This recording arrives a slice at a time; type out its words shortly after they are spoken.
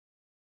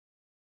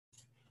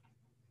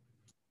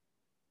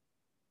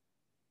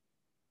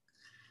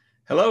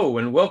Hello,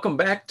 and welcome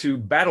back to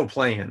Battle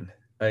Plan,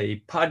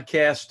 a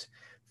podcast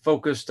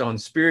focused on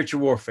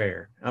spiritual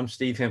warfare. I'm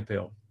Steve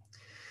Hemphill.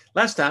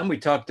 Last time we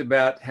talked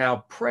about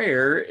how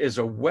prayer is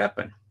a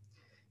weapon.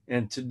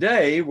 And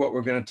today, what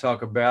we're going to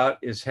talk about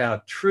is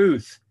how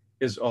truth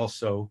is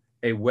also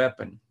a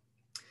weapon.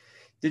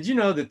 Did you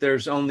know that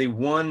there's only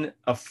one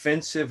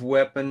offensive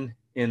weapon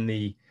in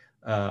the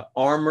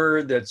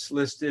armor that's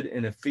listed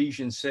in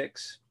Ephesians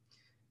 6?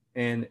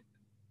 And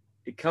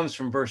it comes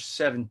from verse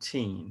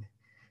 17.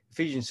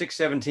 Ephesians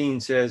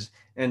 6:17 says,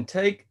 and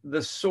take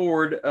the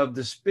sword of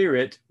the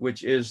Spirit,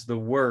 which is the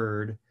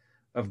word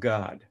of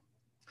God.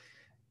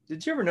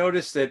 Did you ever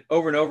notice that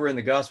over and over in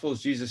the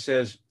Gospels, Jesus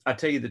says, I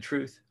tell you the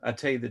truth, I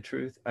tell you the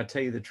truth, I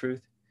tell you the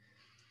truth?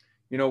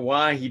 You know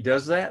why he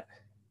does that?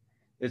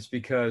 It's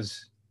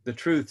because the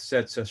truth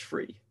sets us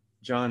free.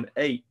 John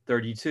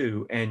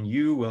 8:32, and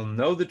you will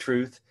know the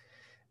truth,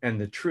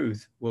 and the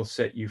truth will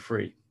set you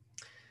free.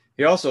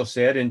 He also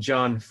said in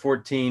John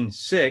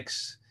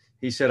 14:6,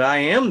 he said, I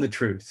am the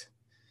truth.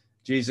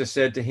 Jesus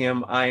said to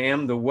him, I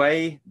am the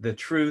way, the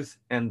truth,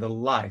 and the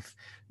life.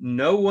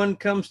 No one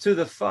comes to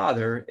the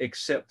Father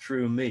except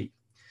through me.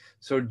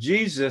 So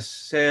Jesus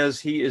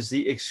says he is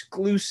the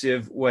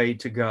exclusive way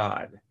to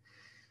God.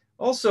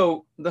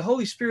 Also, the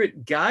Holy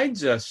Spirit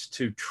guides us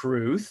to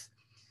truth,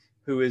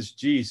 who is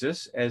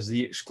Jesus, as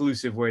the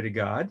exclusive way to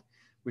God.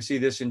 We see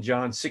this in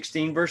John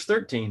 16, verse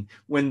 13.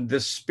 When the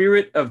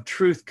Spirit of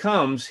truth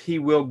comes, he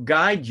will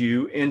guide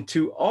you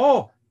into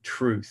all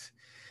truth.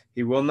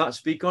 He will not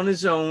speak on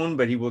his own,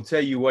 but he will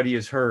tell you what he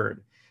has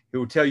heard. He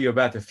will tell you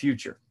about the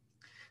future.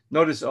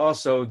 Notice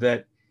also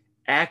that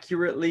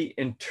accurately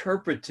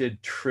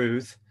interpreted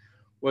truth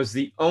was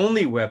the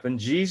only weapon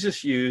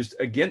Jesus used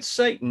against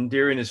Satan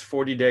during his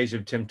 40 days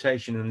of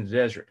temptation in the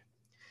desert.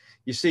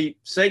 You see,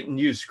 Satan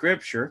used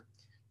scripture.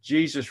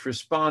 Jesus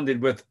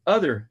responded with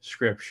other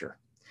scripture.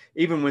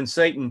 Even when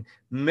Satan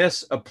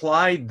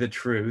misapplied the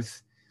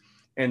truth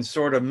and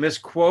sort of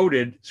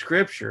misquoted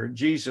scripture,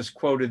 Jesus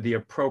quoted the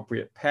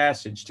appropriate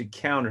passage to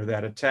counter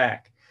that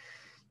attack.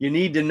 You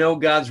need to know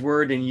God's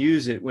word and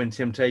use it when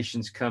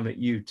temptations come at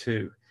you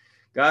too.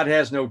 God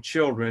has no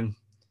children.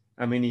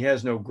 He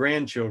has no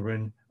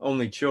grandchildren,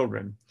 only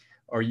children.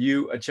 Are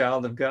you a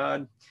child of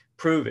God?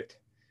 Prove it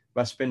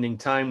by spending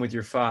time with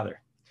your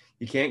Father.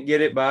 You can't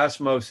get it by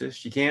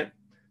osmosis. You can't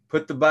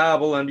put the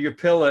Bible under your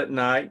pillow at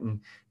night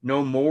and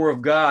know more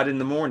of God in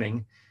the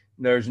morning.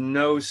 There's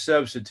no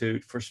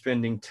substitute for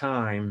spending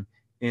time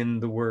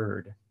in the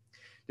Word.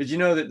 Did you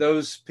know that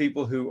those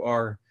people who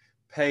are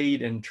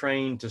paid and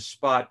trained to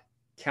spot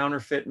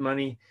counterfeit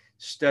money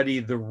study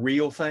the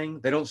real thing?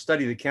 They don't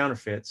study the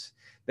counterfeits.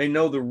 They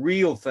know the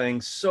real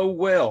thing so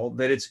well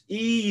that it's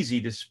easy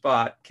to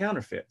spot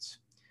counterfeits.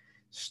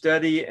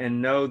 Study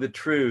and know the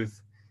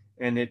truth,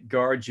 and it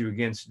guards you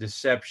against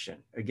deception,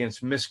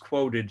 against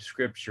misquoted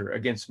scripture,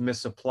 against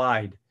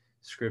misapplied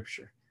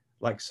scripture,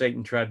 like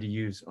Satan tried to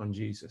use on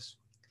Jesus.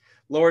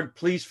 Lord,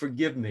 please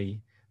forgive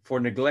me for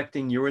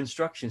neglecting your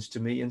instructions to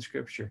me in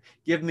scripture.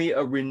 Give me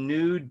a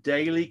renewed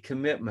daily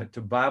commitment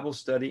to Bible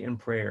study and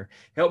prayer.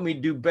 Help me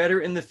do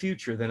better in the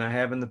future than I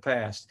have in the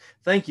past.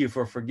 Thank you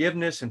for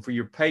forgiveness and for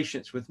your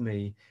patience with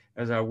me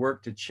as I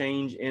work to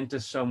change into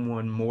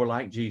someone more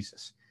like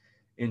Jesus.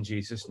 In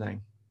Jesus'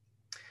 name.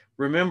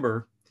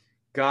 Remember,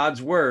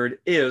 God's word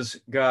is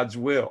God's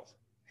will.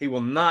 He will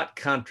not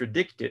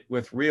contradict it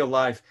with real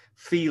life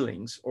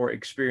feelings or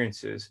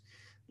experiences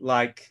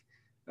like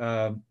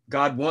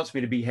God wants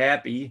me to be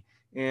happy,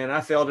 and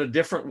I felt a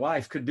different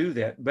wife could do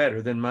that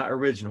better than my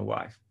original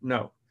wife.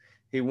 No,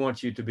 he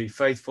wants you to be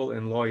faithful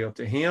and loyal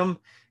to him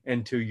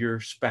and to your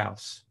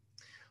spouse.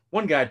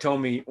 One guy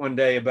told me one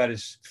day about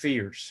his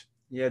fears.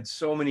 He had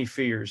so many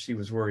fears he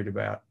was worried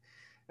about.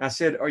 I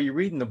said, are you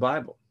reading the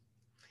Bible?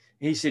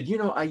 He said,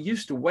 I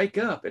used to wake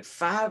up at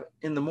 5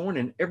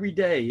 a.m. every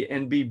day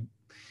and be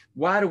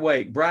wide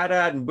awake,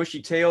 bright-eyed and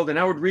bushy-tailed, and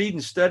I would read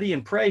and study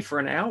and pray for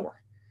an hour.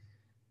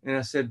 And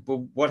I said,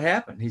 well, what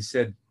happened? He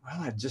said,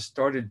 well, I just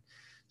started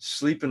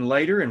sleeping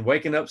later and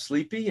waking up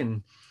sleepy,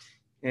 and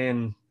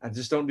I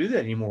just don't do that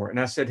anymore. And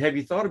I said, have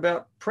you thought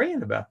about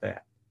praying about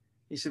that?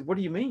 He said, what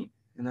do you mean?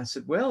 And I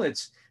said, well,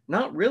 it's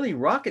not really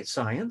rocket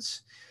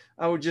science.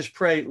 I would just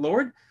pray,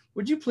 Lord,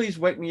 would you please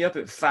wake me up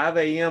at 5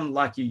 a.m.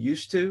 like you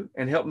used to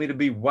and help me to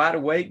be wide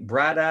awake,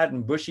 bright-eyed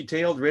and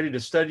bushy-tailed, ready to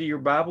study your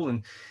Bible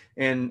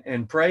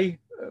and pray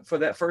for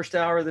that first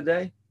hour of the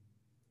day?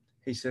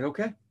 He said,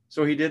 okay.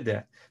 So he did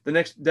that. The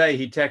next day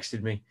he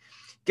texted me,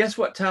 guess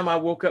what time I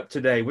woke up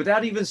today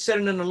without even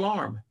setting an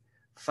alarm?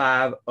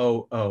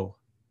 5:00.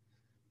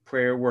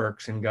 Prayer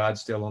works and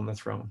God's still on the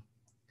throne.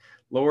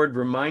 Lord,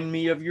 remind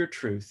me of your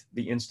truth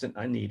the instant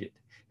I need it.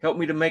 Help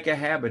me to make a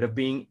habit of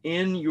being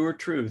in your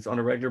truth on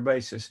a regular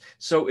basis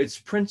so its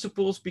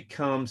principles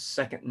become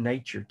second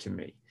nature to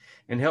me,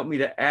 and help me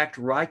to act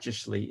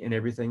righteously in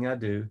everything I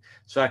do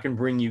so I can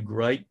bring you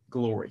great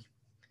glory.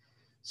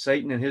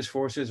 Satan and his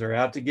forces are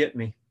out to get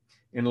me.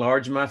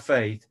 Enlarge my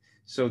faith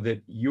so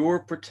that your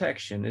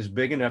protection is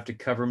big enough to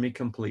cover me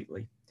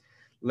completely.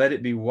 Let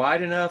it be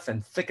wide enough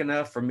and thick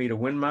enough for me to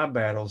win my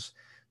battles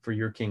for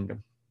your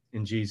kingdom.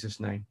 In Jesus'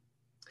 name.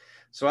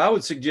 So I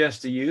would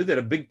suggest to you that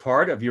a big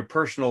part of your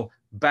personal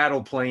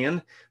battle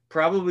plan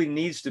probably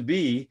needs to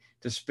be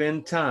to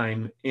spend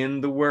time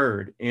in the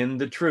Word, in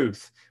the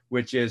truth,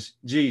 which is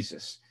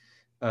Jesus.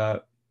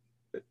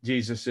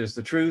 Jesus is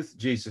the truth.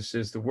 Jesus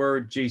is the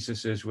Word.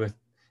 Jesus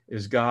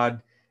is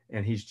God,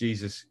 and He's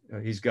Jesus.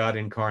 He's God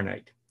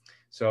incarnate.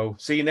 So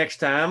see you next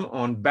time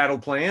on Battle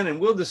Plan, and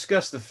we'll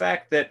discuss the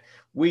fact that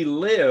we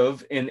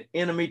live in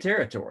enemy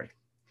territory.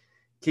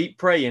 Keep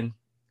praying,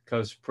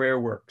 because prayer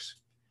works.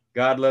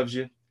 God loves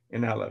you,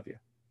 and I love you.